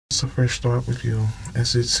a fresh start with you,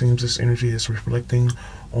 as it seems this energy is reflecting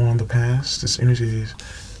on the past. This energy is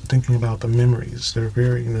thinking about the memories. They're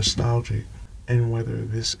very nostalgic, and whether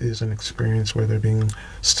this is an experience where they're being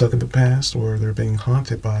stuck in the past or they're being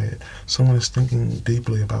haunted by it, someone is thinking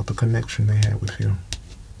deeply about the connection they had with you.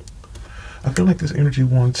 I feel like this energy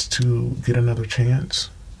wants to get another chance,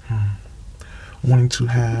 wanting to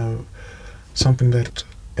have something that's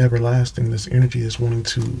everlasting. This energy is wanting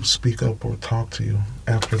to speak up or talk to you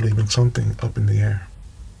after leaving something up in the air.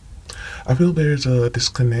 I feel there's a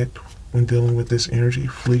disconnect when dealing with this energy,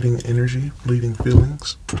 fleeting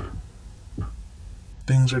feelings.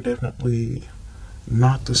 Things are definitely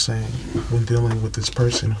not the same when dealing with this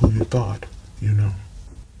person who you thought you know.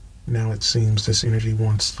 Now it seems this energy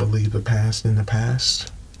wants to leave the past in the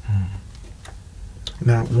past,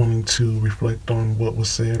 not wanting to reflect on what was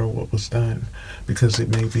said or what was done because it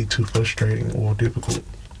may be too frustrating or difficult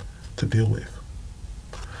to deal with.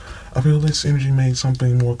 I feel this energy made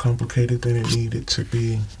something more complicated than it needed to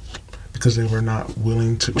be because they were not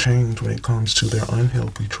willing to change when it comes to their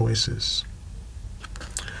unhealthy choices.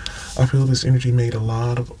 I feel this energy made a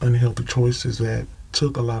lot of unhealthy choices that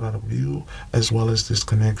took a lot out of you, as well as this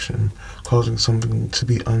connection, causing something to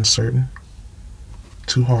be uncertain,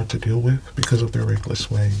 too hard to deal with because of their reckless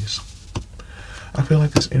ways. I feel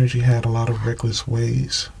like this energy had a lot of reckless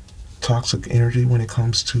ways, toxic energy when it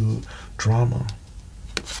comes to drama,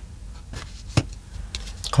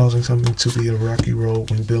 causing something to be a rocky road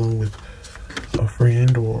when dealing with a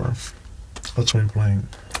friend or a twin flame.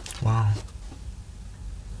 Wow.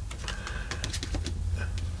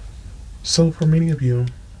 So for many of you,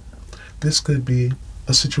 this could be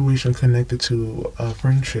a situation connected to a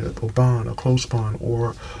friendship, a bond, a close bond,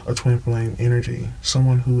 or a twin flame energy,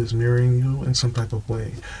 someone who is mirroring you in some type of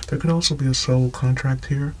way. There could also be a soul contract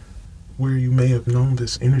here where you may have known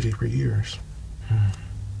this energy for years.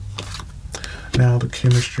 Now the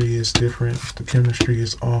chemistry is different. The chemistry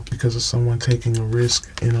is off because of someone taking a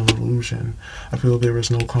risk in an illusion. I feel there is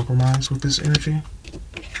no compromise with this energy.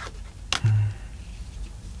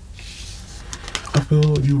 I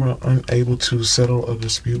feel you were unable to settle a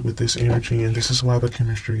dispute with this energy, and this is why the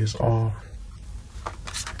chemistry is off.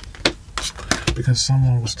 Because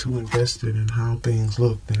someone was too invested in how things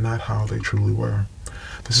looked and not how they truly were.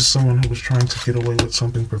 This is someone who was trying to get away with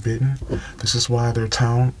something forbidden. This is why they're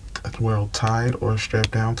tied or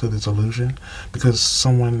strapped down to this illusion, because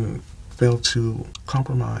someone failed to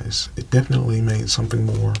compromise. It definitely made something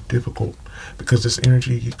more difficult because this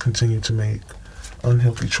energy continued to make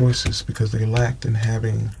unhealthy choices because they lacked in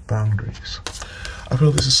having boundaries. I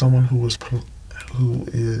feel this is someone who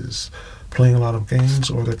is playing a lot of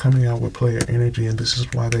games, or they're coming out with player energy, and this is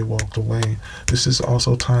why they walked away. This is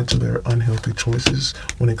also tied to their unhealthy choices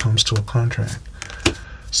when it comes to a contract.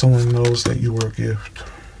 Someone knows that you were a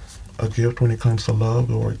gift when it comes to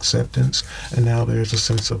love or acceptance, and now there's a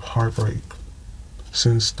sense of heartbreak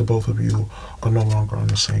since the both of you are no longer on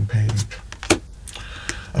the same page.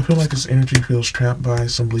 I feel like this energy feels trapped by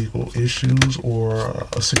some legal issues or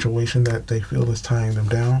a situation that they feel is tying them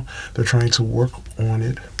down. They're trying to work on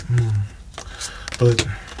it, but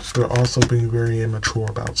they're also being very immature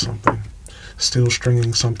about something. Still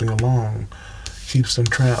stringing something along keeps them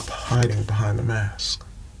trapped, hiding behind the mask.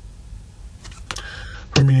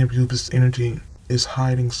 For many of you, this energy is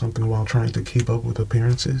hiding something while trying to keep up with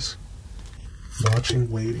appearances, watching,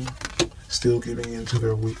 waiting, still giving in to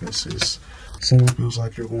their weaknesses. Someone feels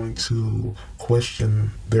like you're going to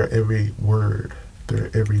question their every word,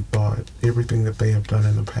 their every thought, everything that they have done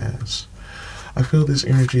in the past. I feel this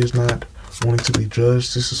energy is not wanting to be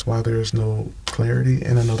judged. This is why there is no clarity,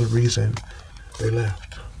 and another reason they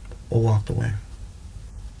left or walked away.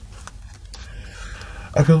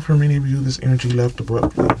 I feel for many of you, this energy left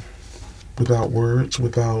abruptly, without words,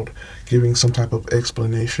 without giving some type of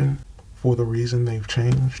explanation for the reason they've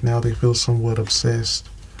changed. Now they feel somewhat obsessed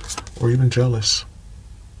or even jealous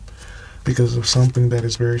because of something that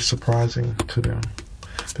is very surprising to them.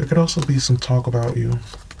 There could also be some talk about you,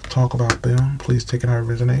 talk about them. Please take it how it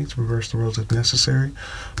resonates, reverse the roles if necessary.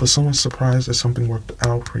 But someone's surprised that something worked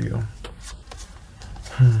out for you.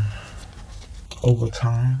 Over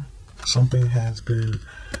time, something has been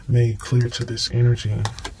made clear to this energy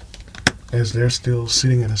as they're still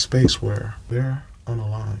sitting in a space where they're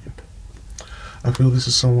unaligned. I feel this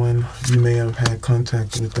is someone you may have had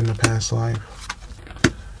contact with in the past life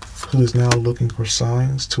who is now looking for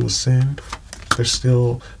signs to ascend. They're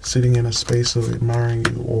still sitting in a space of admiring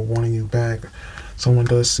you or wanting you back. Someone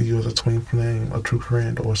does see you as a twin flame, a true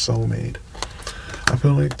friend, or a soulmate. I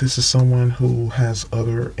feel like this is someone who has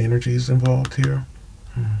other energies involved here.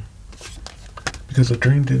 Because a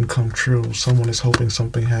dream didn't come true, someone is hoping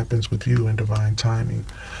something happens with you in divine timing.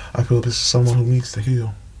 I feel this is someone who needs to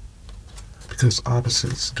heal, because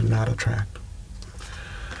opposites do not attract.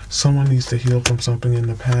 Someone needs to heal from something in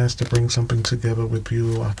the past to bring something together with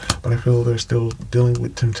you, but I feel they're still dealing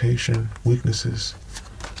with temptation, weaknesses,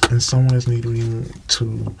 and someone is needing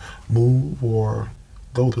to move or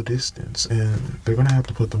go the distance, and they're going to have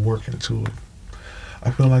to put the work into it.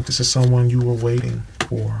 I feel like this is someone you were waiting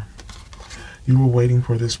for. You were waiting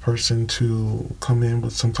for this person to come in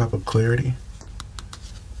with some type of clarity,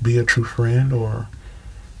 be a true friend, or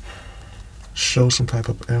show some type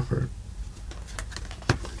of effort.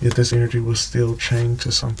 Yet this energy was still chained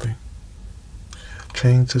to something,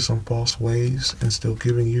 chained to some false ways, and still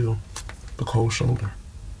giving you the cold shoulder.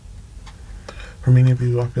 For many of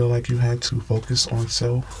you, I feel like you had to focus on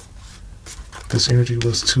self. This energy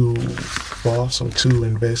was too false or too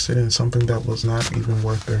invested in something that was not even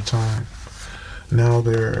worth their time. Now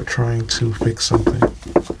they're trying to fix something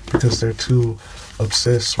because they're too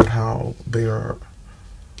obsessed with how they are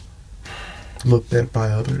looked at by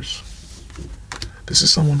others. This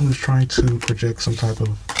is someone who's trying to project some type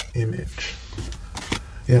of image.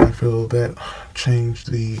 Yet I feel that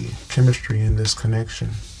changed the chemistry in this connection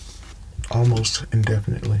almost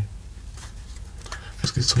indefinitely.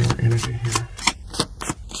 Let's get some more energy here.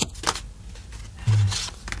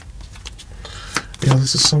 Yeah,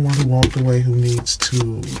 this is someone who walked away who needs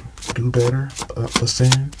to do better,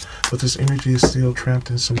 ascend, but this energy is still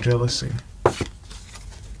trapped in some jealousy.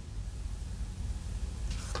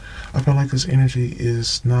 I feel like this energy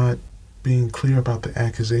is not being clear about the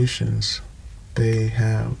accusations they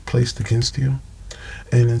have placed against you,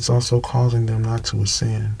 and it's also causing them not to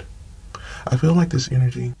ascend. I feel like this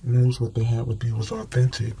energy knows what they had with you was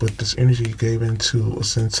authentic, but this energy gave into a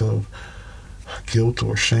sense of guilt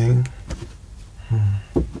or shame.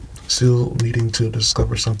 Still needing to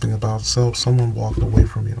discover something about self. Someone walked away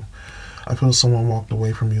from you. I feel someone walked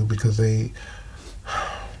away from you because they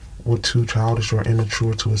were too childish or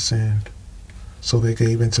immature to ascend. So they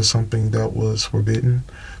gave into something that was forbidden.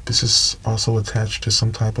 This is also attached to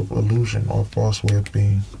some type of illusion or false way of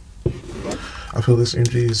being. I feel this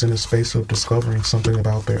energy is in a space of discovering something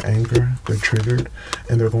about their anger. They're triggered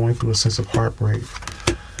and they're going through a sense of heartbreak.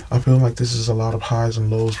 I feel like this is a lot of highs and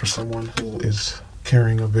lows for someone who is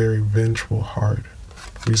carrying a very vengeful heart,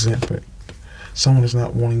 resentment. Someone is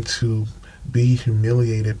not wanting to be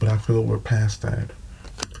humiliated, but I feel we're past that.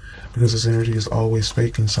 Because this energy is always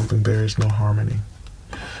faking something, there is no harmony.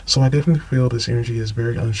 So I definitely feel this energy is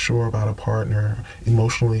very unsure about a partner,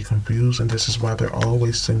 emotionally confused, and this is why they're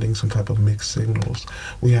always sending some type of mixed signals.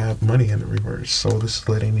 We have money in the reverse, so this is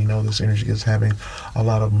letting me know this energy is having a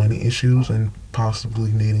lot of money issues and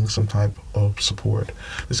possibly needing some type of support.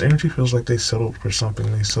 This energy feels like they settled for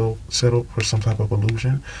something. They settled for some type of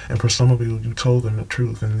illusion, and for some of you, you told them the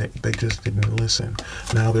truth and they just didn't listen.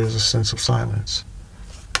 Now there's a sense of silence.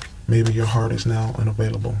 Maybe your heart is now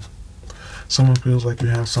unavailable. Someone feels like you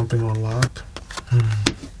have something on lock.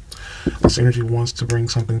 This energy wants to bring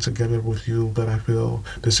something together with you, but I feel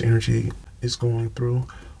this energy is going through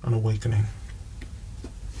an awakening.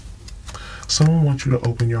 Someone wants you to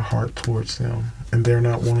open your heart towards them, and they're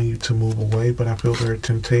not wanting you to move away, but I feel their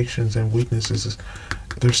temptations and weaknesses,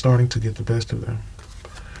 they're starting to get the best of them.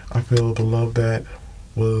 I feel the love that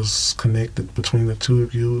was connected between the two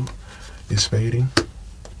of you is fading,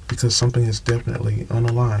 because something is definitely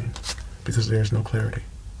unaligned. Because there's no clarity.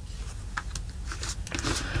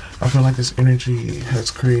 I feel like this energy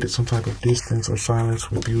has created some type of distance or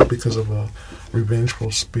silence with you because of a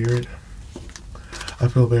revengeful spirit. I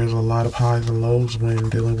feel there's a lot of highs and lows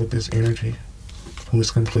when dealing with this energy who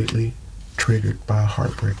is completely triggered by a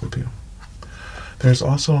heartbreak with you. There's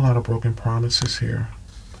also a lot of broken promises here.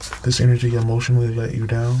 This energy emotionally let you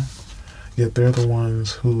down, yet they're the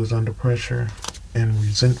ones who is under pressure and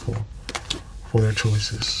resentful for their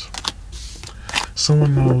choices.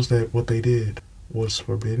 Someone knows that what they did was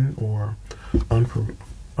forbidden or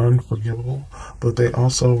unforgivable, but they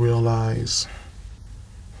also realize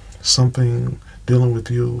something dealing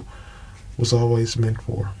with you was always meant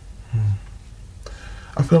for.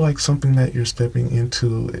 I feel like something that you're stepping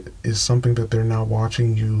into is something that they're now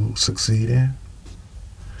watching you succeed in.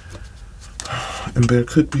 And there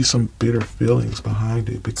could be some bitter feelings behind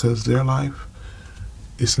it because their life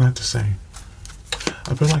is not the same.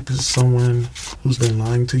 I feel like this is someone who's been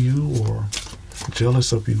lying to you or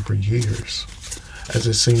jealous of you for years, as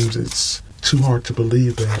it seems it's too hard to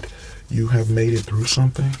believe that you have made it through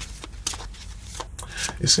something.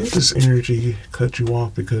 It seems this energy cut you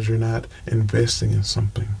off because you're not investing in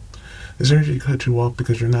something. This energy cut you off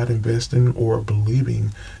because you're not investing or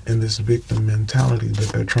believing in this victim mentality that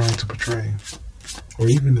they're trying to portray, or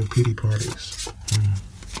even the pity parties.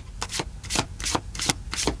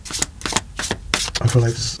 I feel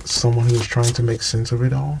like this is someone who is trying to make sense of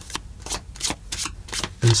it all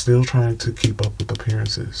and still trying to keep up with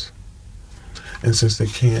appearances. And since they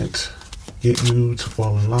can't get you to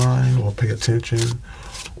fall in line or pay attention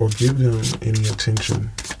or give them any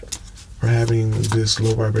attention for having this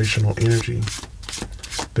low vibrational energy,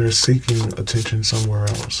 they're seeking attention somewhere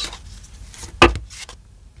else.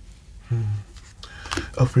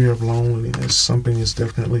 A fear of loneliness. Something is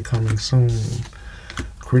definitely coming soon.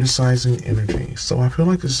 Criticizing energy. So I feel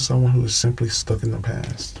like this is someone who is simply stuck in the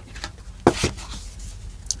past.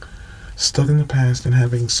 Stuck in the past and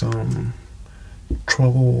having some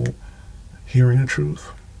trouble hearing the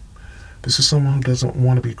truth. This is someone who doesn't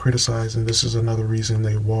want to be criticized, and this is another reason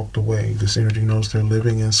they walked away. This energy knows they're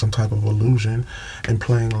living in some type of illusion and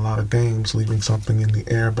playing a lot of games, leaving something in the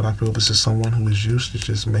air, but I feel this is someone who is used to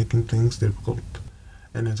just making things difficult.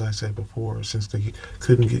 And as I said before, since they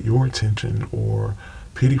couldn't get your attention or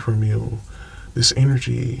pity from you, this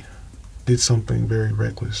energy did something very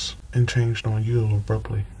reckless and changed on you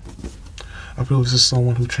abruptly. I feel this is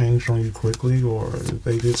someone who changed on you quickly, or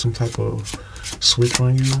they did some type of switch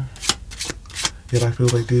on you. Yet I feel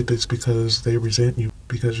they did this because they resent you,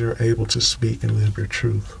 because you're able to speak and live your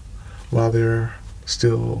truth while they're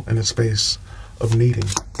still in a space of needing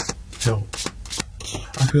help.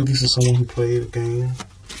 I feel this is someone who played a game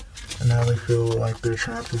and now they feel like they're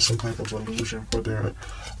trapped in some type of illusion for their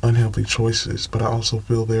unhealthy choices. But I also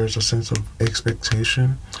feel there's a sense of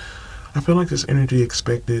expectation. I feel like this energy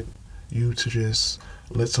expected you to just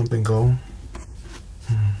let something go.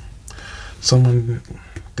 Someone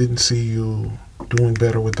didn't see you doing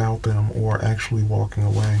better without them or actually walking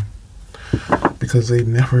away, because they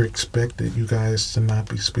never expected you guys to not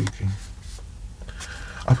be speaking.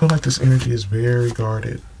 I feel like this energy is very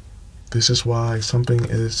guarded. This is why something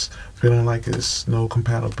is feeling like it's no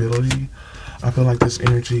compatibility. I feel like this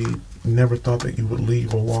energy never thought that you would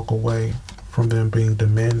leave or walk away from them being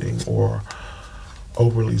demanding or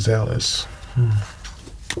overly zealous.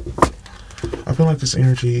 I feel like this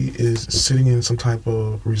energy is sitting in some type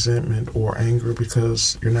of resentment or anger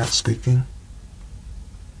because you're not speaking,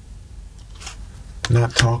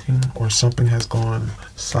 not talking, or something has gone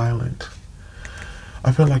silent.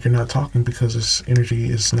 I feel like you're not talking because this energy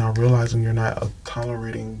is now realizing you're not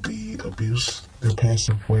tolerating the abuse, their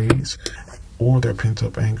passive ways, or their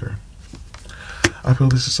pent-up anger. I feel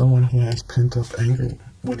this is someone who has pent-up anger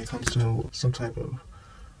when it comes to some type of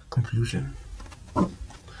confusion.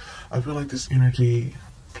 I feel like this energy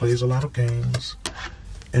plays a lot of games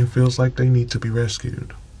and feels like they need to be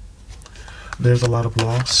rescued. There's a lot of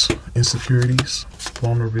loss, insecurities,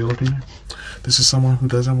 vulnerability. This is someone who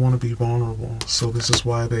doesn't want to be vulnerable, so this is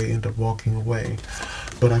why they end up walking away.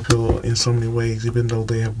 But I feel in so many ways, even though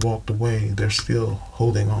they have walked away, they're still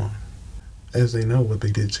holding on, as they know what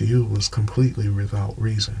they did to you was completely without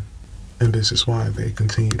reason. And this is why they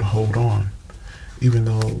continue to hold on, even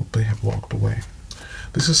though they have walked away.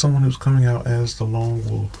 This is someone who's coming out as the lone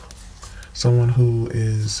wolf, someone who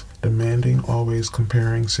is demanding, always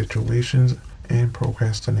comparing situations, and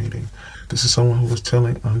procrastinating. This is someone who is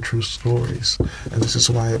telling untrue stories, and this is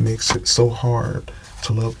why it makes it so hard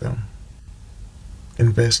to love them,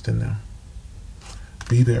 invest in them,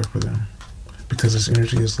 be there for them, because this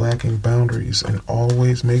energy is lacking boundaries and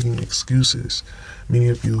always making excuses. Many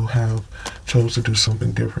of you have chose to do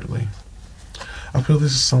something differently. I feel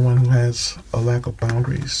this is someone who has a lack of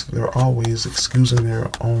boundaries. They're always excusing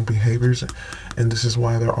their own behaviors, and this is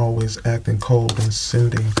why they're always acting cold and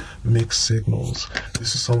sending mixed signals.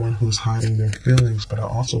 This is someone who's hiding their feelings, but I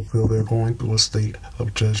also feel they're going through a state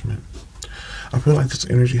of judgment. I feel like this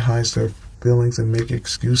energy hides their feelings and make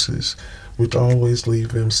excuses, which always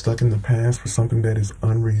leave them stuck in the past for something that is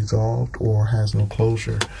unresolved or has no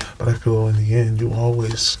closure. But I feel in the end, you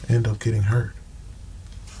always end up getting hurt.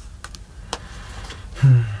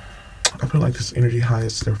 I feel like this energy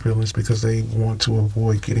hides their feelings because they want to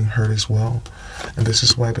avoid getting hurt as well. And this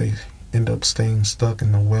is why they end up staying stuck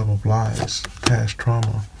in the web of lies, past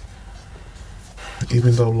trauma.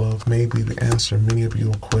 Even though love may be the answer, many of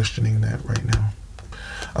you are questioning that right now.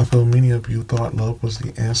 I feel many of you thought love was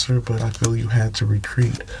the answer, but I feel you had to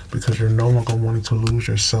retreat because you're no longer wanting to lose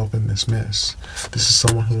yourself in this mess. This is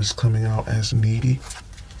someone who is coming out as needy,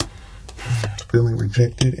 feeling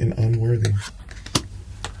rejected and unworthy,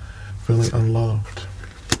 feeling unloved.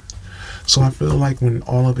 So I feel like when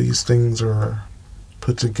all of these things are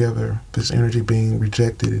put together, this energy being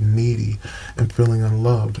rejected and needy and feeling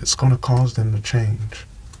unloved, it's going to cause them to change.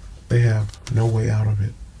 They have no way out of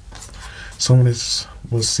it. Someone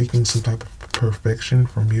was seeking some type of perfection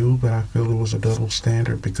from you, but I feel it was a double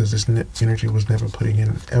standard because this energy was never putting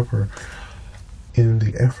in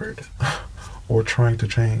the effort or trying to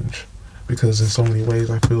change. Because in so many ways,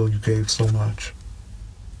 I feel you gave so much.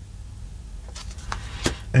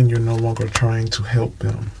 And you're no longer trying to help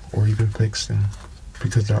them or even fix them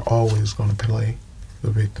because they're always going to play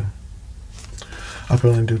the victim. I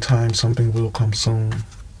feel in due time something will come soon.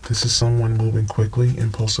 This is someone moving quickly,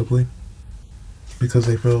 impulsively, because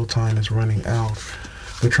they feel time is running out.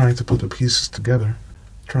 They're trying to put the pieces together,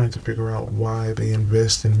 trying to figure out why they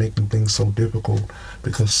invest in making things so difficult,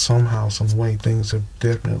 because somehow, some way, things have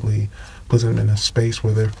definitely put them in a space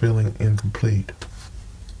where they're feeling incomplete.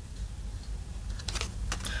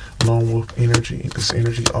 Lone wolf energy. This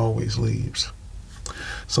energy always leaves.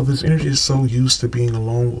 So this energy is so used to being a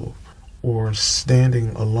lone wolf or standing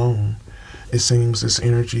alone. It seems this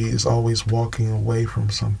energy is always walking away from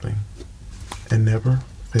something and never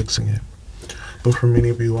fixing it. But for many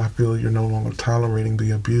of you, I feel you're no longer tolerating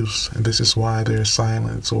the abuse, and this is why there's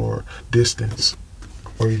silence or distance,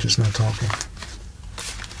 or you're just not talking.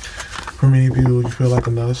 For many of you, you feel like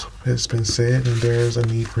enough has been said and there's a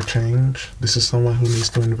need for change. This is someone who needs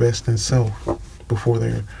to invest in self before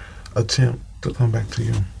they attempt to come back to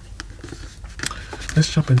you.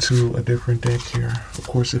 Let's jump into a different deck here. Of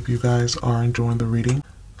course, if you guys are enjoying the reading,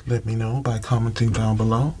 let me know by commenting down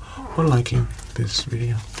below or liking this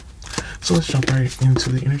video. So let's jump right into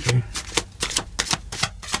the energy.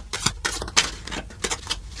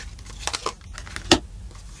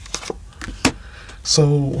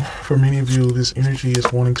 So for many of you, this energy is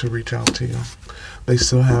wanting to reach out to you. They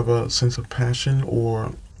still have a sense of passion,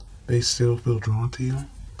 or they still feel drawn to you.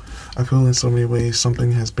 I feel in so many ways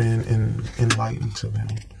something has been enlightened to them.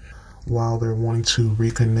 While they're wanting to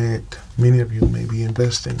reconnect, many of you may be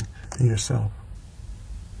investing in yourself.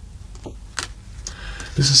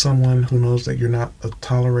 This is someone who knows that you're not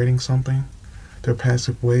tolerating something, their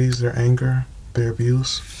passive ways, their anger, their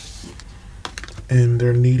abuse, and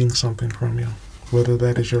they're needing something from you. Whether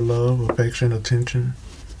that is your love, affection, attention,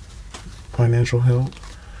 financial help,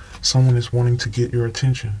 someone is wanting to get your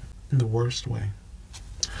attention in the worst way.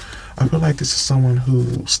 I feel like this is someone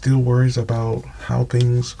who still worries about how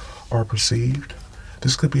things are perceived.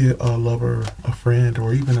 This could be a lover, a friend,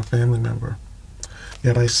 or even a family member.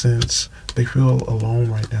 Yet I sense they feel alone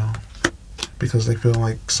right now because they feel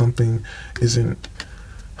like something isn't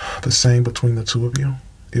the same between the two of you.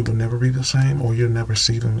 It will never be the same, or you'll never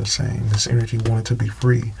see them the same. This energy wanted to be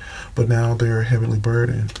free, but now they're heavily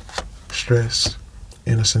burdened, stressed,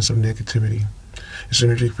 in a sense of negativity. This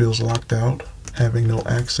energy feels locked out, having no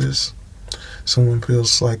access. Someone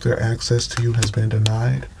feels like their access to you has been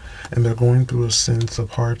denied, and they're going through a sense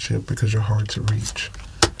of hardship because you're hard to reach.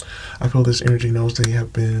 I feel this energy knows they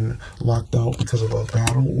have been locked out because of a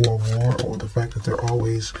battle or a war, or the fact that they're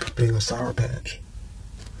always being a sour patch.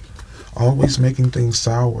 Always making things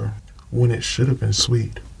sour when it should have been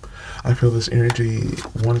sweet. I feel this energy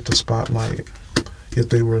wanted the spotlight, yet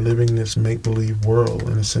they were living this make-believe world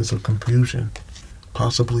in a sense of confusion,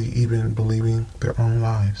 possibly even believing their own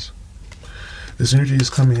lies. This energy is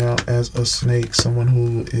coming out as a snake, someone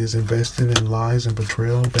who is invested in lies and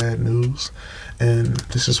betrayal, bad news, and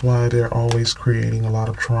this is why they're always creating a lot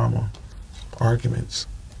of trauma, arguments,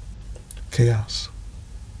 chaos.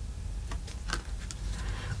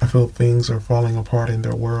 I feel things are falling apart in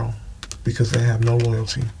their world because they have no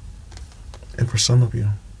loyalty. And for some of you,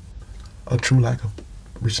 a true lack of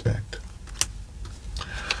respect.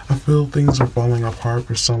 I feel things are falling apart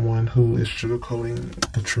for someone who is sugarcoating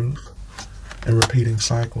the truth and repeating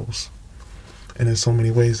cycles. And in so many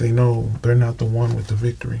ways, they know they're not the one with the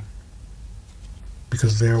victory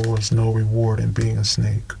because there was no reward in being a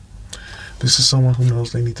snake. This is someone who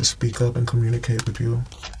knows they need to speak up and communicate with you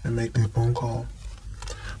and make their phone call.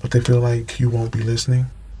 But they feel like you won't be listening.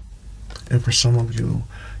 And for some of you,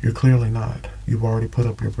 you're clearly not. You've already put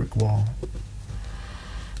up your brick wall.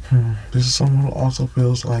 This is someone who also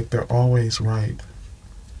feels like they're always right.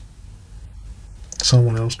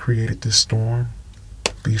 Someone else created this storm,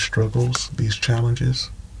 these struggles, these challenges.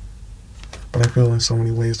 But I feel in so many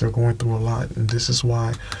ways they're going through a lot. And this is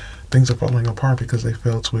why things are falling apart, because they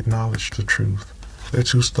fail to acknowledge the truth. They're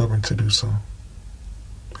too stubborn to do so.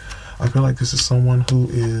 I feel like this is someone who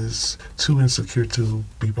is too insecure to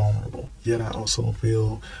be vulnerable. Yet I also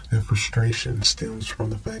feel their frustration stems from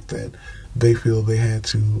the fact that they feel they had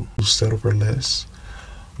to settle for less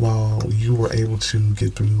while you were able to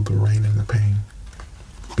get through the rain and the pain.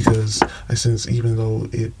 Because I sense even though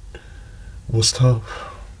it was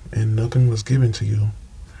tough and nothing was given to you,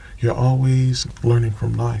 you're always learning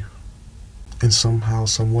from life. And somehow,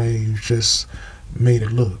 some way, you just made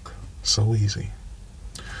it look so easy.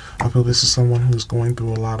 I feel this is someone who's going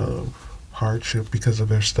through a lot of hardship because of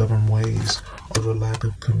their stubborn ways or the lack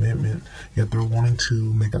of commitment, yet they're wanting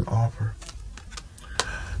to make an offer.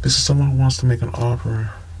 This is someone who wants to make an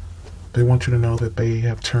offer. They want you to know that they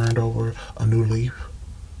have turned over a new leaf.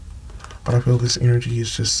 But I feel this energy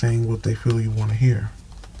is just saying what they feel you want to hear,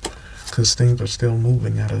 because things are still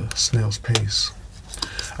moving at a snail's pace.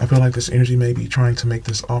 I feel like this energy may be trying to make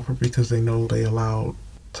this offer because they know they allowed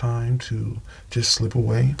time to just slip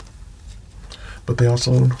away. But they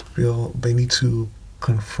also feel they need to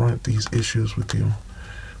confront these issues with you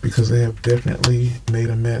because they have definitely made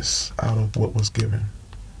a mess out of what was given.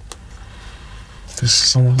 This is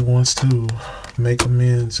someone who wants to make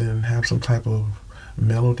amends and have some type of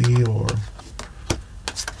melody or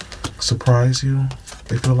surprise you.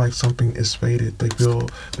 They feel like something is faded. They feel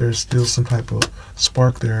there's still some type of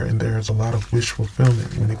spark there, and there's a lot of wish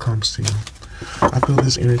fulfillment when it comes to you. I feel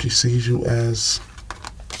this energy sees you as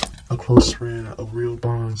a close friend, a real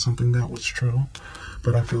bond, something that was true.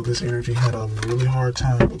 But I feel this energy had a really hard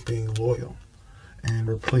time with being loyal and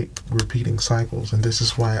repeating cycles. And this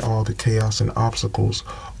is why all the chaos and obstacles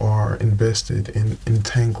are invested and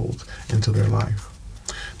entangled into their life.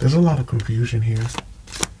 There's a lot of confusion here.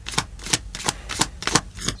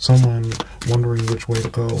 Someone wondering which way to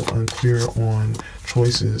go, unclear on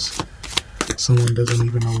choices. Someone doesn't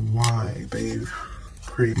even know why they've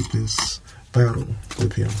created this battle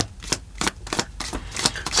with you.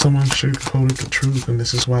 Someone sugarcoated the truth, and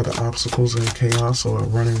this is why the obstacles and chaos are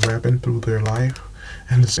running rampant through their life.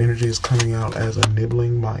 And this energy is coming out as a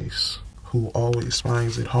nibbling mice who always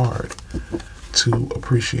finds it hard to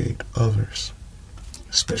appreciate others,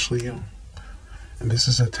 especially you. And this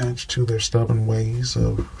is attached to their stubborn ways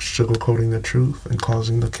of sugarcoating the truth and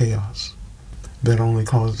causing the chaos that only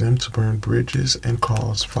cause them to burn bridges and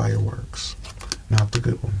cause fireworks, not the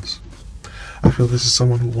good ones. I feel this is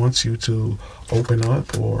someone who wants you to open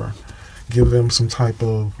up or give them some type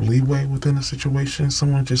of leeway within a situation.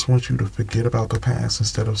 Someone just wants you to forget about the past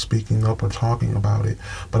instead of speaking up or talking about it.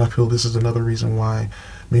 But I feel this is another reason why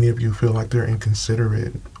many of you feel like they're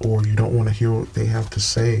inconsiderate or you don't want to hear what they have to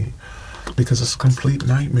say, because it's a complete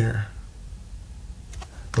nightmare.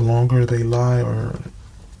 The longer they lie or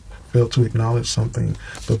fail to acknowledge something,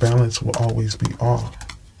 the balance will always be off.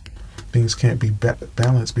 Things can't be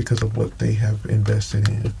balanced because of what they have invested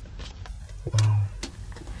in. Wow.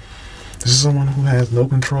 This is someone who has no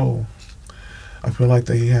control. I feel like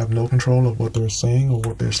they have no control of what they're saying or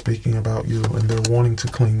what they're speaking about you, and they're wanting to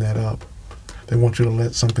clean that up. They want you to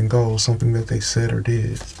let something go, something that they said or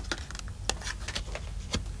did.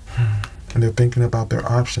 And they're thinking about their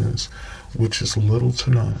options, which is little to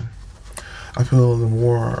none. I feel the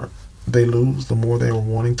more they lose, the more they are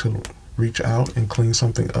wanting to reach out and clean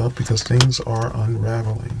something up, because things are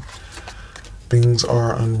unraveling. Things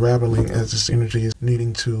are unraveling as this energy is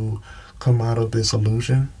needing to come out of this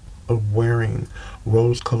illusion of wearing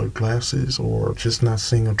rose-colored glasses or just not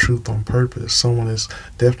seeing a truth on purpose. Someone is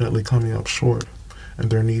definitely coming up short,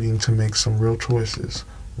 and they're needing to make some real choices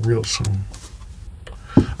real soon.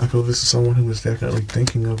 I feel this is someone who is definitely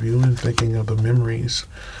thinking of you and thinking of the memories,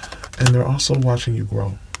 and they're also watching you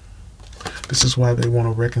grow. This is why they want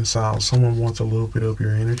to reconcile. Someone wants a little bit of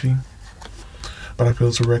your energy, but I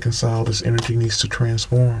feel to reconcile, this energy needs to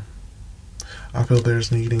transform. I feel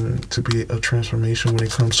there's needing to be a transformation when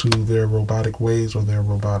it comes to their robotic ways or their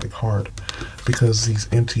robotic heart, because these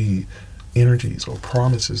empty energies or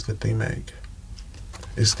promises that they make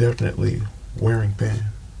is definitely wearing thin.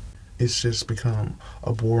 It's just become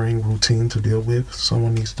a boring routine to deal with.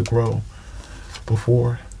 Someone needs to grow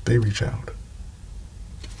before they reach out.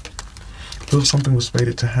 I feel something was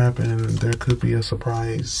fated to happen. There could be a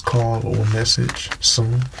surprise call or message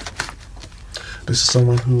soon. This is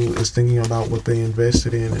someone who is thinking about what they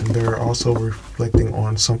invested in, and they're also reflecting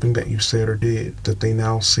on something that you said or did that they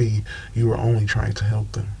now see you were only trying to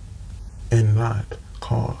help them and not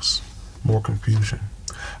cause more confusion.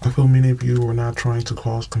 I feel many of you were not trying to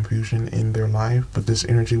cause confusion in their life, but this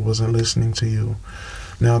energy wasn't listening to you.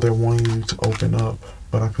 Now they're wanting you to open up,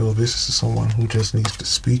 but I feel this is someone who just needs to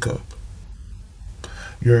speak up.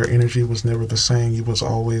 Your energy was never the same. You was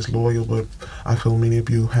always loyal, but I feel many of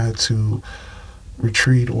you had to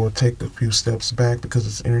retreat or take a few steps back because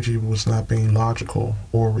its energy was not being logical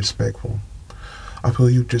or respectful. I feel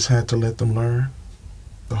you just had to let them learn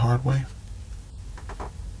the hard way.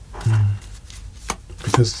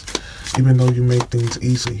 Because even though you make things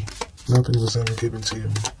easy, nothing was ever given to you.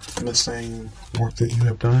 And the same work that you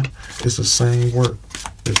have done is the same work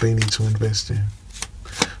that they need to invest in.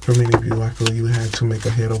 For many of you, I feel you had to make a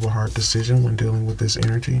head over heart decision when dealing with this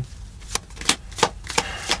energy.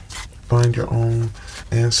 Find your own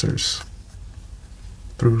answers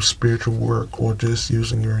through spiritual work or just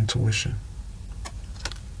using your intuition.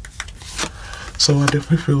 So I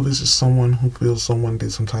definitely feel this is someone who feels someone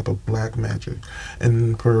did some type of black magic.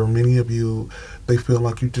 And for many of you, they feel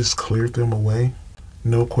like you just cleared them away.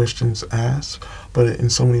 No questions asked. But in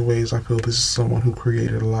so many ways, I feel this is someone who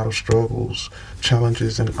created a lot of struggles,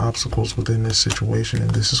 challenges, and obstacles within this situation. And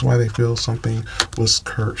this is why they feel something was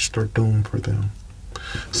cursed or doomed for them.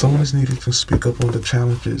 Someone is needed to speak up on the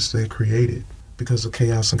challenges they created, because the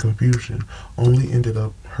chaos and confusion only ended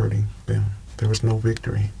up hurting them. There was no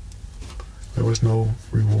victory. There was no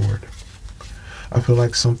reward. I feel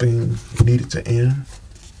like something needed to end.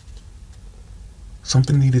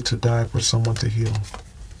 Something needed to die for someone to heal.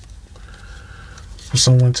 For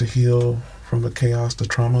someone to heal from the chaos, the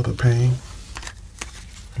trauma, the pain.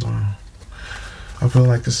 Wow. I feel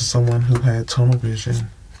like this is someone who had tunnel vision,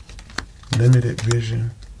 limited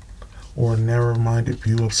vision, or a narrow-minded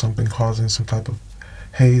view of something, causing some type of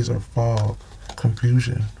haze or fog,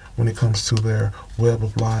 confusion when it comes to their web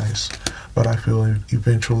of lies. But I feel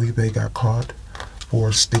eventually they got caught for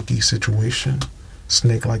a sticky situation,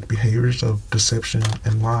 snake-like behaviors of deception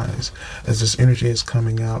and lies, as this energy is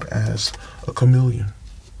coming out as a chameleon,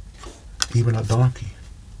 even a donkey.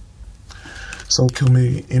 So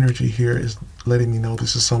chameleon energy here is letting me know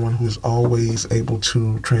this is someone who is always able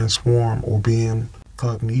to transform or be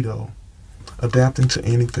incognito, adapting to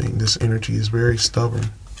anything. This energy is very stubborn,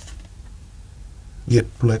 yet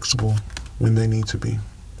flexible when they need to be.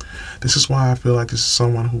 This is why I feel like this is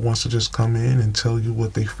someone who wants to just come in and tell you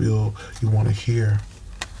what they feel you want to hear,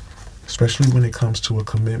 especially when it comes to a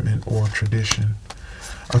commitment or a tradition.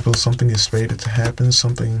 I feel something is fated to happen.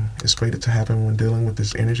 Something is fated to happen when dealing with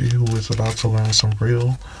this energy who is about to learn some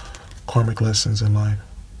real karmic lessons in life,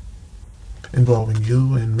 involving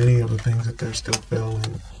you and many of the things that they're still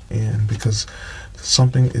failing in, because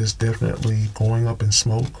something is definitely going up in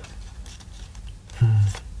smoke.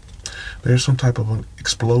 There's some type of an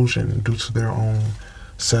explosion due to their own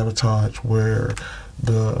sabotage where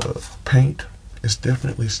the paint is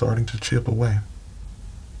definitely starting to chip away.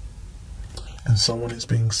 And someone is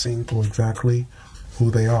being seen for exactly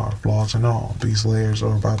who they are, flaws and all. These layers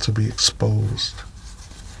are about to be exposed.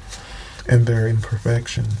 And their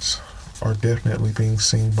imperfections are definitely being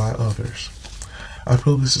seen by others. I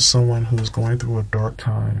feel this is someone who is going through a dark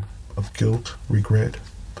time of guilt, regret.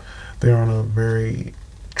 They're on a very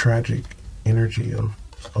tragic energy of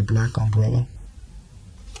a black umbrella.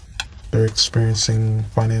 They're experiencing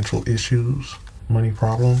financial issues, money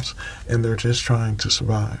problems, and they're just trying to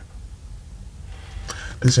survive.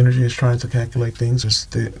 This energy is trying to calculate things,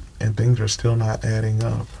 and things are still not adding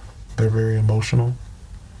up. They're very emotional.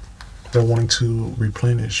 They're wanting to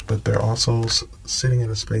replenish, but they're also sitting in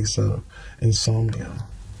a space of insomnia,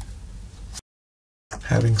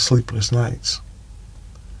 having sleepless nights.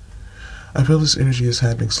 I feel this energy is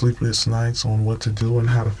having sleepless nights on what to do and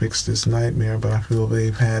how to fix this nightmare, but I feel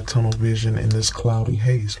they've had tunnel vision in this cloudy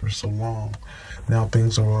haze for so long. Now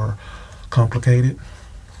things are complicated,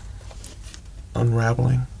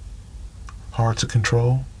 unraveling, hard to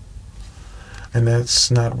control, and that's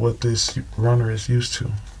not what this runner is used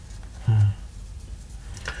to.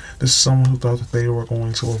 This is someone who thought that they were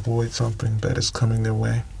going to avoid something that is coming their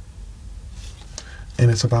way, and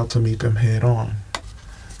it's about to meet them head on.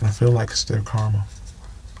 And I feel like it's their karma,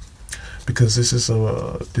 because this is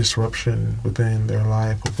a disruption within their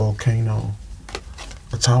life, a volcano,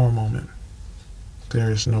 a tower moment. There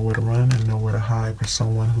is nowhere to run and nowhere to hide for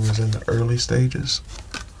someone who is in the early stages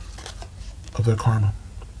of their karma.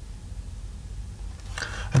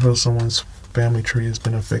 I feel someone's family tree has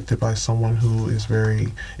been affected by someone who is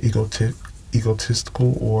very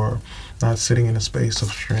egotistical or not sitting in a space of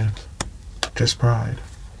strength, just pride,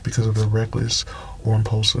 because of their reckless or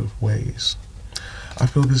impulsive ways. I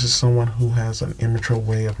feel this is someone who has an immature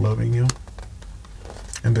way of loving you,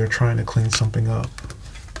 and they're trying to clean something up,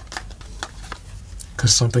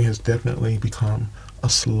 because something has definitely become a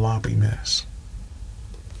sloppy mess.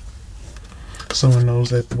 Someone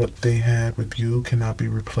knows that what they had with you cannot be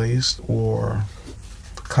replaced or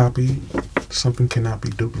copied. Something cannot be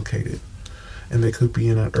duplicated. And they could be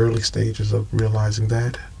in the early stages of realizing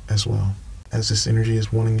that as well, as this energy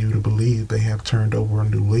is wanting you to believe they have turned over a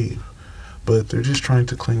new leaf. But they're just trying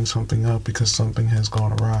to clean something up because something has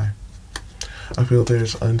gone awry. I feel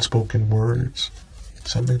there's unspoken words,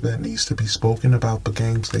 something that needs to be spoken about the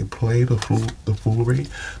games they play, the foolery,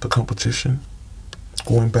 the competition.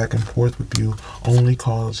 Going back and forth with you only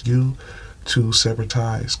cause you to sever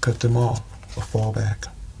ties, cut them off, or fall back.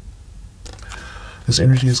 This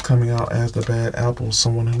energy is coming out as the bad apple,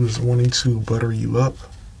 someone who is wanting to butter you up.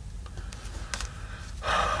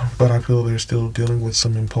 But I feel they're still dealing with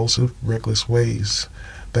some impulsive, reckless ways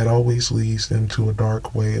that always leads them to a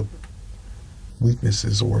dark way of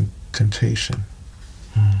weaknesses or temptation,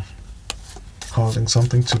 causing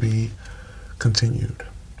something to be continued.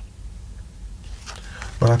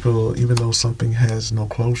 But I feel even though something has no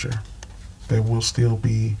closure, there will still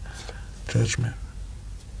be judgment,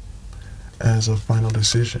 as a final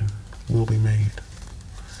decision will be made.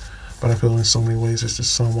 But I feel in so many ways it's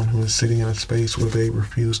just someone who is sitting in a space where they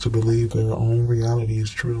refuse to believe their own reality is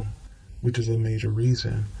true, which is a major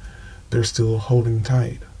reason they're still holding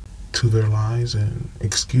tight to their lies and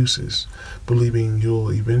excuses, believing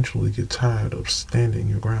you'll eventually get tired of standing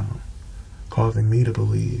your ground, causing me to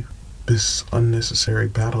believe this unnecessary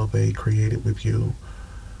battle they created with you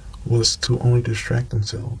was to only distract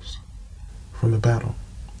themselves from the battle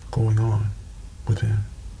going on within.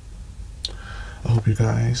 I hope you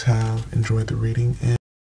guys have enjoyed the reading, and